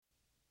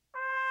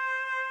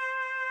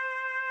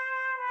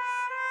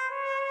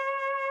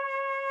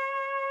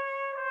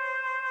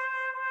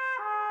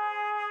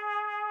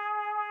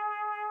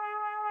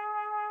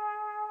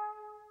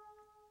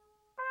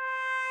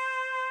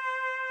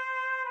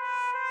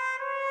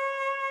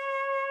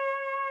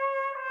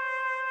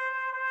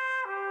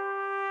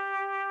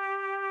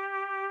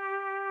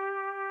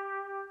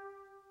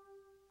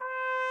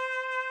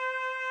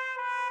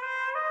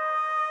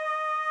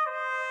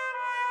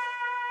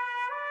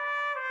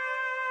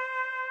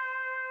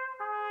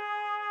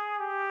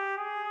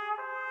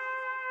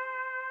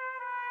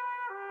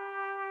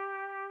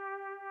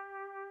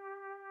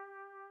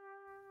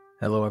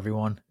Hello,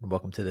 everyone, and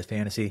welcome to the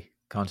Fantasy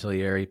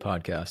Consigliere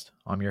Podcast.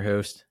 I'm your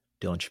host,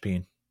 Dylan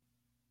Chapin.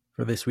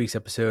 For this week's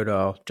episode,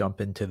 I'll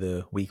jump into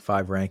the Week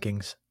 5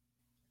 rankings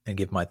and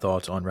give my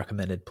thoughts on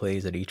recommended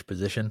plays at each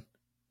position.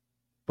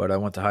 But I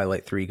want to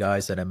highlight three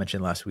guys that I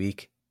mentioned last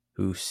week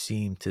who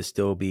seem to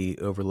still be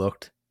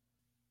overlooked.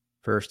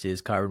 First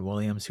is Kyren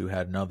Williams, who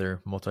had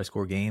another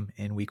multi-score game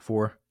in Week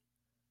 4.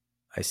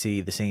 I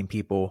see the same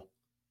people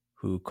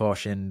who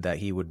cautioned that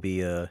he would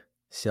be a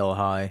sell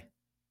high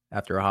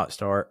after a hot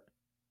start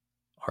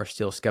are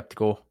still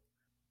skeptical,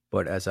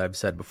 but as I've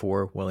said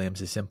before, Williams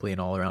is simply an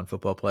all-around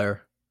football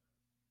player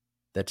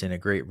that's in a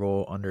great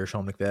role under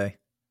Sean McVay.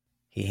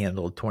 He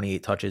handled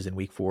 28 touches in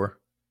Week 4,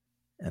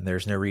 and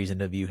there's no reason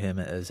to view him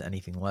as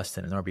anything less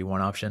than an RB1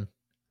 option.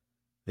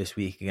 This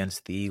week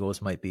against the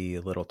Eagles might be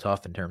a little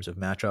tough in terms of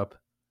matchup,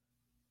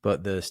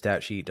 but the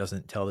stat sheet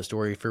doesn't tell the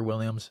story for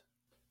Williams,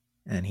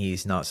 and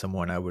he's not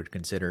someone I would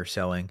consider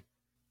selling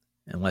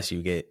unless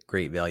you get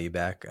great value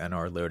back and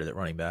are loaded at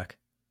running back.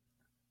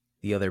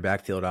 The other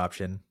backfield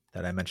option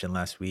that I mentioned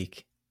last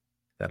week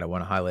that I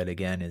want to highlight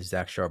again is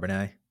Zach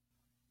Charbonnet.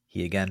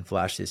 He again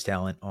flashed his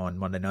talent on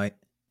Monday night,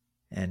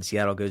 and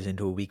Seattle goes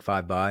into a Week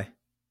 5 bye,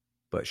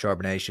 but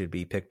Charbonnet should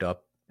be picked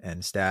up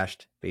and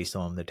stashed based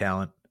on the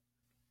talent.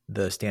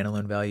 The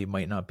standalone value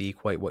might not be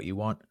quite what you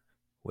want,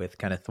 with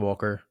Kenneth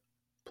Walker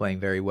playing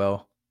very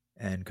well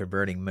and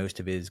converting most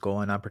of his goal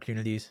line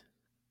opportunities,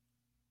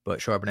 but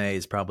Charbonnet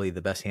is probably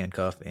the best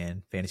handcuff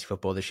in fantasy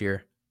football this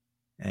year,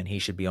 and he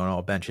should be on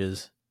all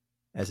benches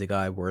as a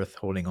guy worth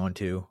holding on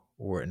to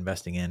or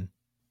investing in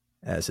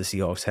as the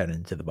Seahawks head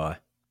into the bye.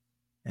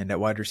 And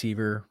at wide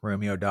receiver,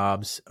 Romeo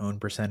Doubs' own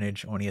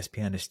percentage on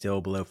ESPN is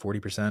still below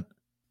 40%.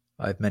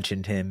 I've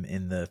mentioned him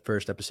in the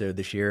first episode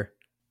this year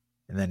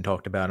and then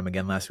talked about him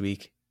again last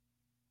week.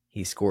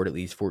 He scored at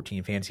least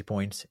 14 fantasy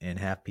points in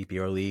half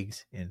PPR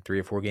leagues in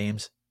 3 or 4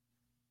 games.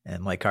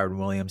 And like Kyren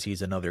Williams,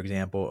 he's another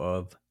example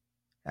of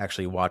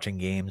actually watching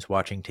games,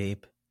 watching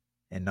tape,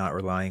 and not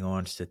relying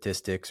on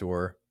statistics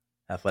or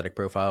athletic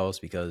profiles,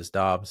 because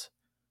Doubs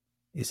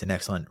is an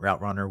excellent route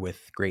runner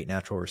with great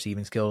natural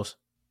receiving skills,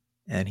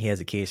 and he has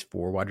a case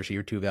for wide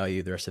receiver 2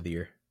 value the rest of the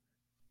year.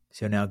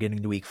 So now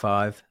getting to Week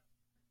 5.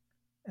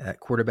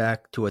 At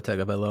quarterback, Tua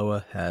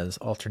Tagovailoa has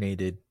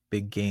alternated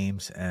big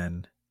games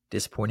and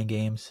disappointing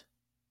games,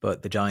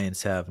 but the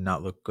Giants have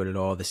not looked good at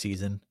all this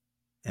season,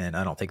 and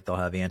I don't think they'll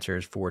have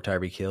answers for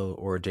Tyreek Hill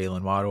or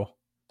Jalen Waddle,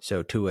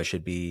 so Tua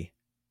should be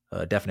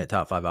a definite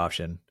top 5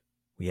 option.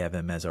 We have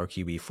him as our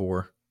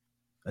QB4,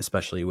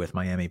 especially with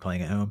Miami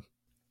playing at home.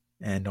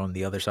 And on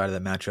the other side of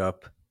the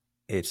matchup,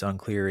 it's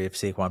unclear if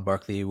Saquon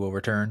Barkley will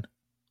return,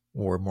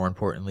 or more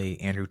importantly,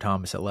 Andrew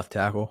Thomas at left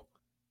tackle,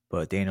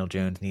 but Daniel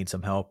Jones needs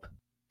some help.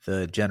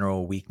 The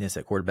general weakness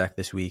at quarterback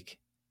this week,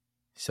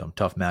 some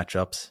tough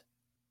matchups,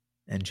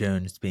 and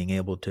Jones being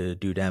able to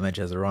do damage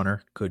as a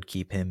runner could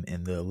keep him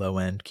in the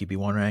low-end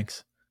QB1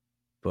 ranks.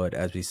 But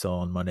as we saw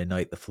on Monday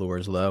night, the floor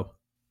is low,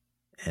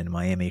 and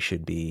Miami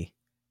should be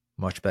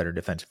much better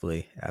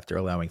defensively after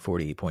allowing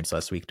 48 points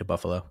last week to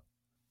Buffalo.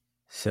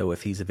 So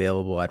if he's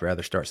available, I'd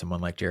rather start someone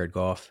like Jared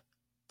Goff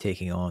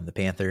taking on the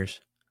Panthers.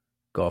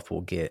 Goff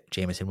will get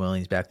Jameson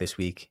Williams back this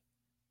week.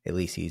 At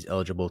least he's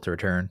eligible to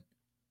return.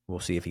 We'll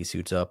see if he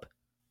suits up.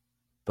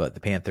 But the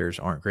Panthers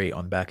aren't great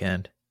on the back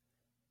end,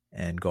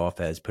 and Goff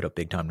has put up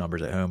big-time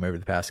numbers at home over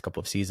the past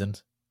couple of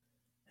seasons.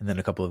 And then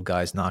a couple of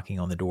guys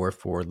knocking on the door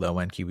for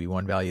low-end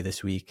QB1 value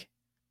this week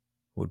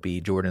would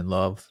be Jordan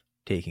Love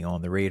taking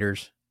on the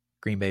Raiders.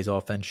 Green Bay's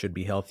offense should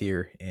be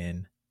healthier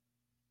in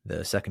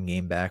the second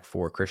game back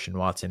for Christian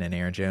Watson and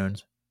Aaron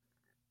Jones.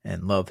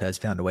 And Love has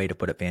found a way to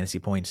put up fantasy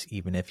points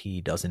even if he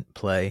doesn't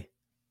play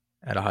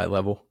at a high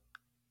level.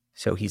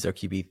 So he's our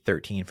QB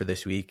 13 for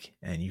this week,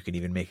 and you can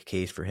even make a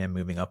case for him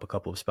moving up a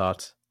couple of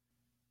spots.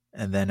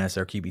 And then as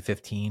our QB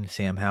 15,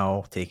 Sam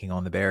Howell taking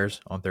on the Bears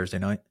on Thursday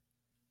night.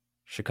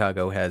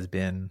 Chicago has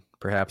been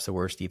perhaps the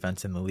worst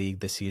defense in the league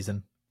this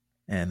season,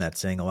 and that's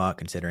saying a lot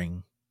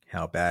considering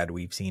how bad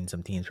we've seen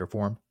some teams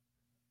perform.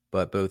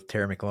 But both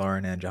Terry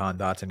McLaurin and Jahan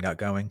Dotson got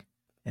going,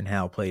 and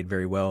Howell played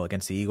very well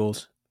against the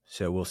Eagles,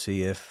 so we'll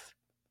see if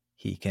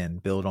he can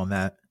build on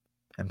that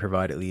and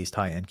provide at least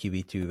high-end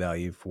QB2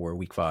 value for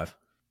Week 5.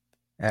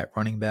 At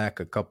running back,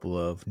 a couple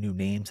of new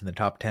names in the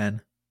top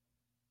 10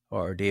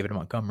 are David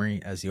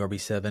Montgomery as the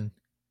RB7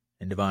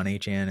 and Devon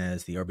Achane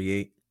as the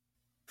RB8.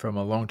 From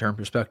a long-term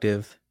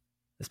perspective,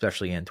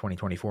 especially in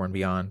 2024 and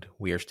beyond,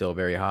 we are still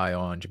very high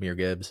on Jahmyr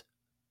Gibbs,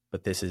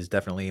 but this is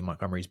definitely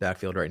Montgomery's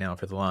backfield right now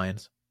for the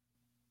Lions.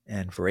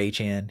 And for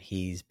Achane,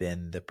 he's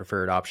been the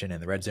preferred option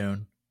in the red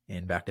zone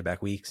in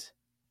back-to-back weeks,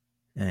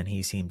 and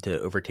he seemed to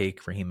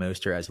overtake Raheem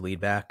Mostert as lead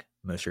back.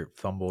 Mostert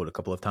fumbled a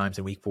couple of times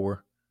in Week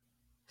 4.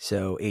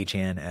 So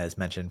Achane, as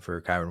mentioned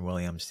for Kyren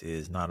Williams,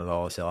 is not at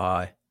all a sell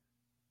high.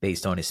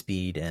 Based on his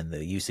speed and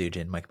the usage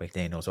in Mike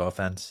McDaniel's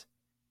offense,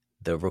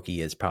 the rookie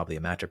is probably a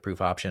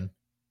matchup-proof option,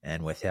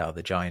 and with how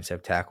the Giants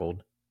have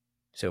tackled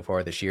so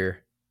far this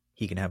year,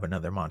 he can have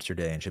another monster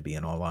day and should be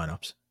in all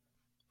lineups.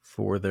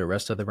 For the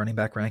rest of the running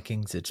back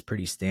rankings, it's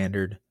pretty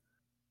standard.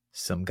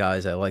 Some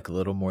guys I like a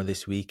little more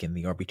this week in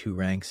the RB2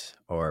 ranks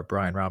are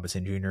Brian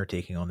Robinson Jr.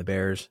 taking on the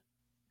Bears,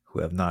 who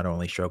have not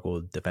only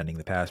struggled defending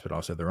the pass but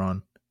also the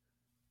run.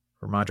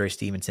 Ramondre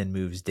Stevenson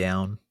moves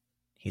down.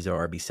 He's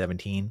our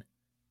RB17,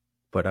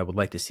 but I would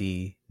like to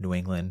see New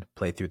England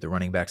play through the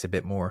running backs a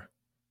bit more,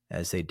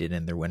 as they did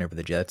in their win over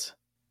the Jets.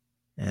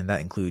 And that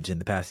includes in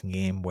the passing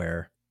game,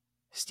 where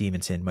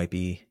Stevenson might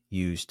be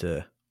used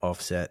to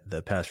offset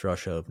the pass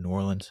rush of New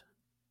Orleans.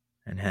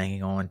 And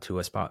hanging on to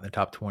a spot in the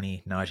top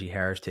 20, Najee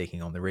Harris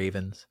taking on the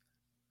Ravens.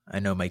 I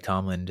know Mike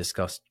Tomlin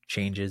discussed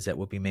changes that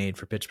will be made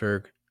for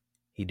Pittsburgh.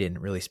 He didn't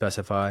really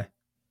specify,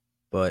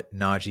 but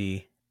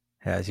Najee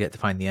has yet to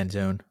find the end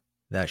zone.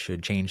 That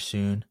should change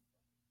soon.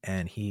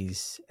 And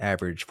he's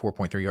averaged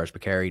 4.3 yards per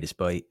carry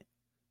despite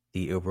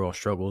the overall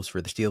struggles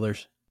for the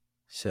Steelers.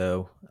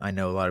 So I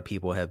know a lot of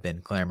people have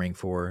been clamoring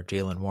for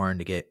Jaylen Warren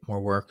to get more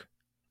work,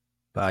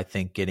 but I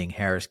think getting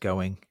Harris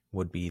going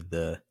would be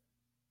the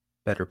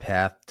better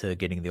path to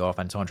getting the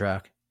offense on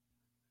track.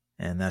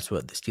 And that's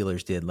what the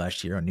Steelers did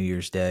last year on New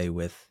Year's Day,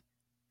 with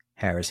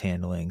Harris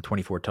handling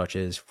 24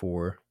 touches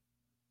for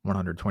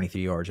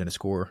 123 yards and a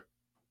score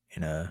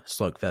in a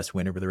slugfest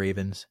win over the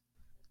Ravens.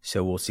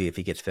 So we'll see if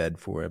he gets fed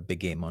for a big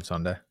game on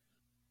Sunday.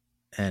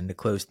 And to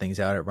close things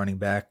out at running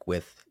back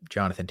with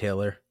Jonathan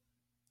Taylor,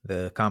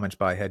 the comments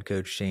by head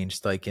coach Shane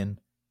Steichen,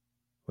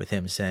 with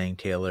him saying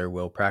Taylor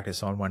will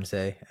practice on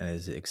Wednesday and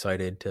is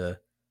excited to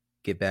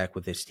get back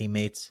with his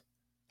teammates,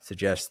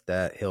 suggests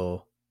that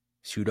he'll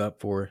suit up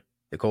for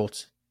the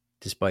Colts,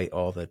 despite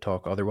all the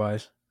talk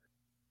otherwise.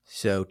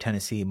 So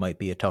Tennessee might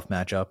be a tough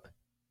matchup,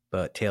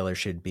 but Taylor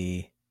should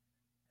be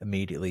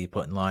immediately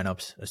put in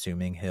lineups,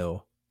 assuming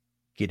he'll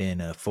get in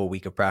a full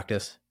week of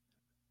practice.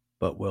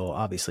 But we'll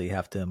obviously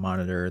have to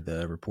monitor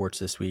the reports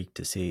this week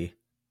to see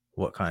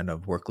what kind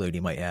of workload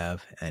he might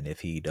have and if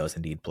he does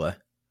indeed play.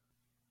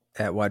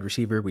 At wide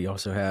receiver, we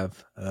also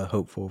have a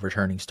hopeful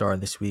returning star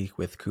this week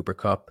with Cooper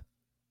Kupp,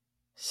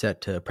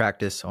 set to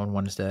practice on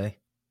Wednesday,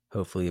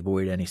 hopefully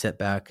avoid any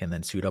setback and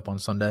then suit up on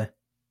Sunday.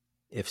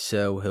 If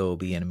so, he'll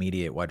be an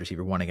immediate wide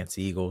receiver 1 against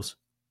the Eagles,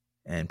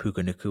 and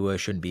Puka Nacua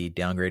shouldn't be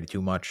downgraded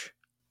too much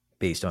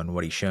based on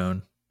what he's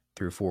shown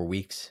through 4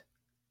 weeks.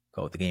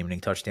 Caught the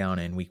game-winning touchdown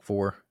in week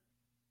 4,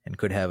 and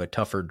could have a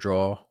tougher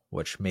draw,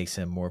 which makes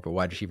him more of a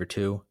wide receiver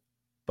 2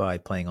 by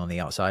playing on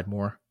the outside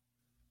more.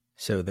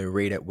 So the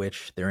rate at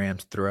which the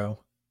Rams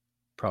throw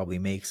probably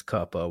makes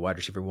Kupp a wide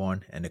receiver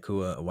 1 and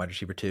Nacua a wide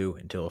receiver 2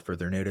 until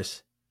further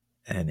notice.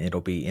 And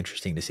it'll be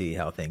interesting to see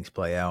how things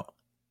play out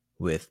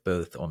with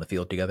both on the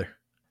field together.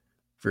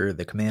 For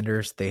the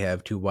Commanders, they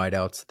have 2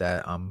 wideouts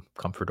that I'm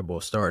comfortable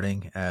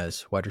starting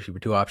as wide receiver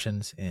 2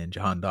 options in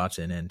Jahan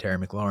Dotson and Terry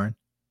McLaurin.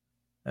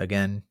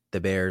 Again,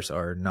 the Bears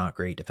are not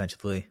great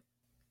defensively,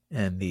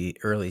 and the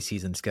early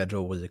season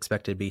schedule was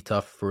expected to be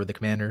tough for the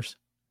Commanders.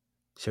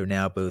 So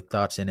now both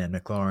Dotson and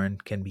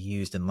McLaurin can be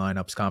used in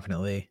lineups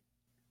confidently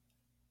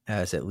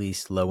as at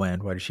least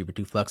low-end wide receiver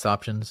 2 flex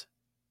options,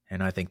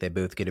 and I think they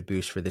both get a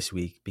boost for this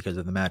week because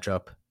of the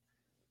matchup.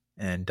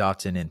 And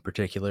Dotson in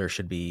particular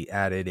should be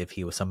added if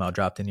he was somehow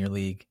dropped in your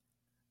league.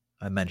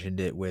 I mentioned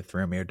it with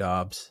Romeo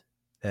Doubs,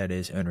 that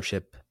his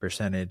ownership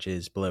percentage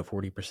is below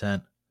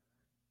 40%.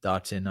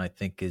 Dotson, I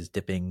think, is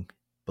dipping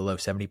below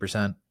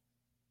 70%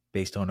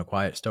 based on a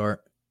quiet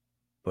start,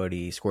 but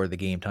he scored the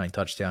game-tying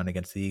touchdown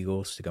against the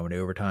Eagles to go into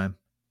overtime,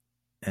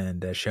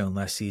 and as shown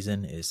last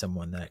season, is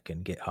someone that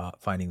can get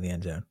hot finding the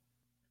end zone.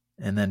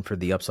 And then for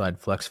the upside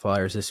flex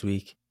flyers this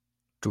week,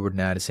 Jordan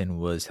Addison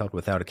was held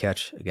without a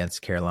catch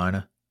against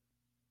Carolina,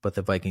 but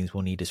the Vikings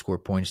will need to score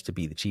points to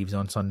beat the Chiefs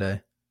on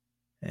Sunday,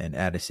 and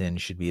Addison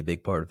should be a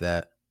big part of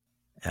that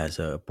as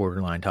a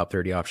borderline top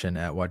 30 option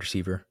at wide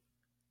receiver.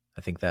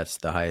 I think that's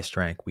the highest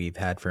rank we've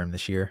had for him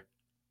this year.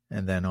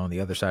 And then on the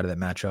other side of that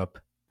matchup,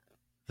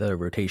 the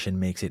rotation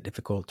makes it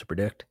difficult to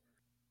predict,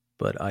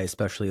 but I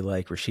especially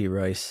like Rashee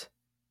Rice,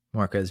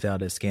 Marquez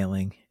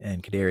Valdez-Scantling,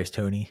 and Kadarius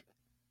Toney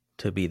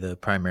to be the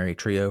primary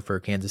trio for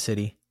Kansas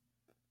City.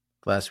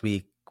 Last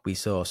week, we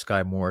saw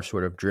Sky Moore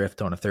sort of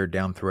drift on a third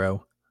down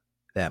throw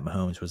that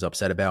Mahomes was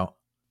upset about,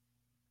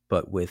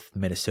 but with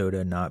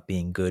Minnesota not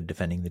being good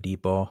defending the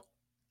deep ball,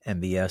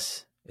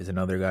 MVS is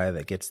another guy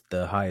that gets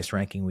the highest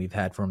ranking we've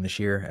had for him this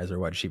year as our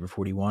wide receiver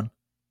 41,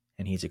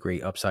 and he's a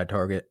great upside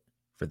target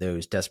for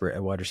those desperate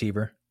at wide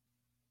receiver.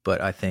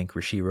 But I think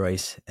Rashee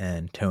Rice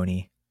and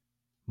Toney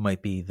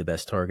might be the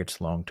best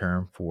targets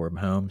long-term for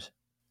Mahomes.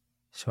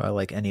 So I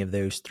like any of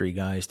those 3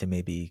 guys to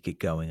maybe get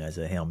going as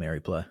a Hail Mary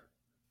play.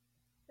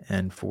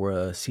 And for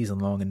a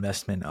season-long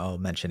investment, I'll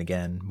mention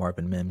again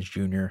Marvin Mims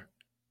Jr.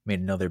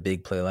 made another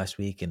big play last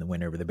week in the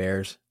win over the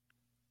Bears.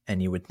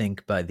 And you would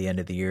think by the end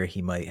of the year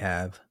he might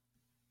have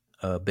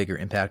a bigger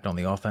impact on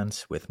the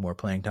offense with more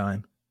playing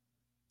time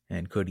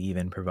and could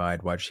even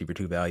provide wide receiver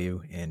 2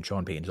 value in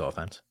Sean Payton's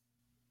offense.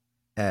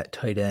 At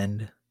tight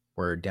end,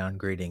 we're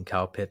downgrading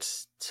Kyle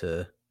Pitts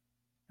to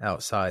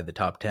outside the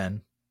top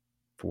 10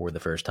 for the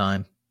first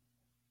time.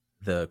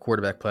 The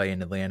quarterback play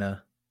in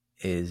Atlanta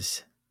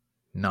is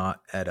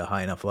not at a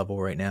high enough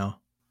level right now.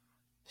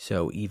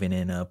 So even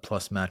in a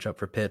plus matchup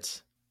for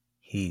Pitts,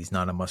 He's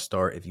not a must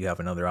start if you have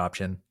another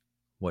option,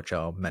 which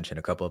I'll mention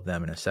a couple of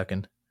them in a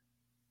second.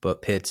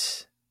 But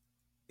Pitts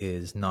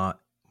is not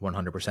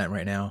 100%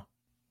 right now,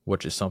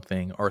 which is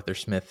something Arthur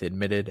Smith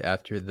admitted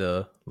after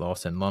the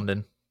loss in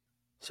London.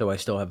 So I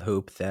still have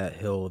hope that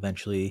he'll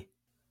eventually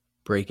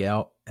break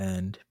out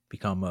and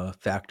become a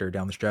factor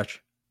down the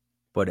stretch.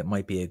 But it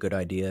might be a good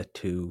idea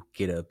to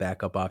get a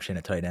backup option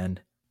at tight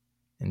end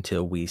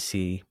until we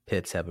see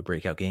Pitts have a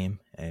breakout game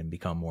and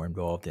become more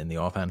involved in the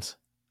offense.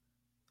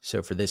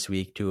 So for this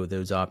week, two of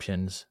those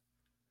options,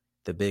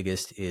 the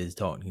biggest is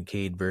Dalton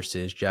Kincaid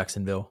versus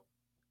Jacksonville.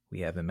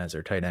 We have him as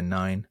our tight end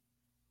 9.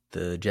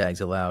 The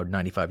Jags allowed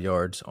 95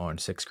 yards on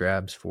 6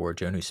 grabs for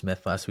Jonnu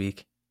Smith last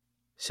week.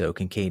 So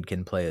Kincaid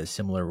can play a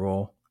similar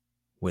role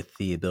with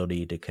the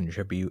ability to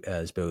contribute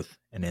as both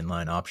an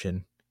inline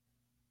option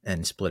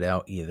and split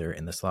out either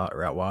in the slot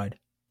or out wide.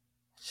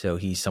 So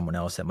he's someone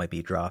else that might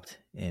be dropped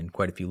in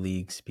quite a few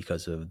leagues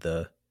because of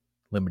the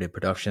limited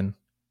production.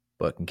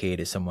 But Kincaid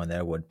is someone that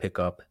I would pick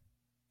up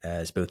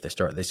as both the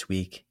start this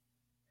week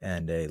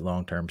and a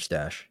long-term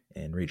stash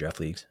in redraft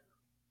leagues.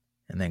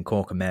 And then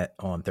Cole Kmet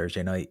on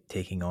Thursday night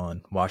taking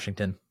on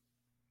Washington.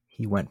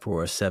 He went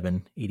for a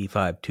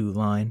 7.85-2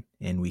 line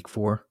in week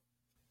 4.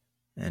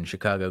 And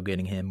Chicago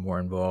getting him more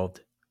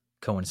involved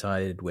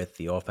coincided with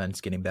the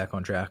offense getting back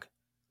on track.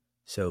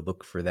 So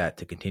look for that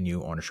to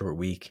continue on a short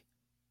week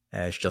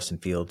as Justin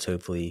Fields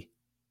hopefully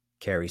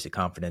carries the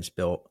confidence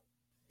built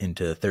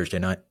into Thursday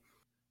night.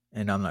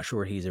 And I'm not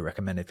sure he's a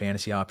recommended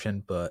fantasy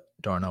option, but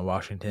Darnell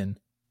Washington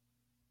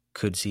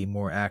could see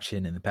more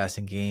action in the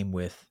passing game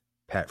with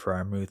Pat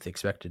Freiermuth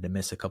expected to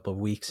miss a couple of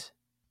weeks.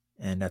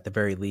 And at the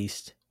very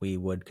least, we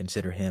would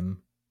consider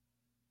him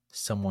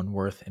someone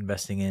worth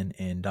investing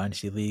in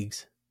dynasty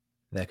leagues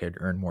that could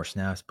earn more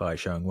snaps by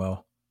showing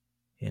well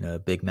in a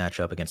big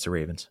matchup against the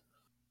Ravens.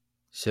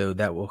 So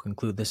that will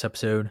conclude this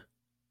episode.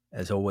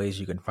 As always,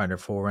 you can find our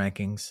full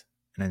rankings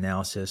and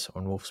analysis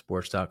on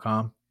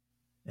wolfsports.com.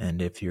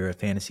 And if you're a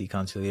Fantasy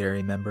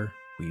Consigliere member,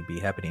 we'd be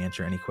happy to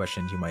answer any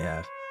questions you might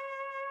have.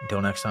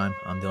 Until next time,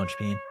 I'm Dylan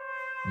Chapin,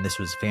 and this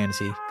was the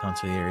Fantasy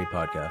Consigliere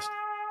Podcast.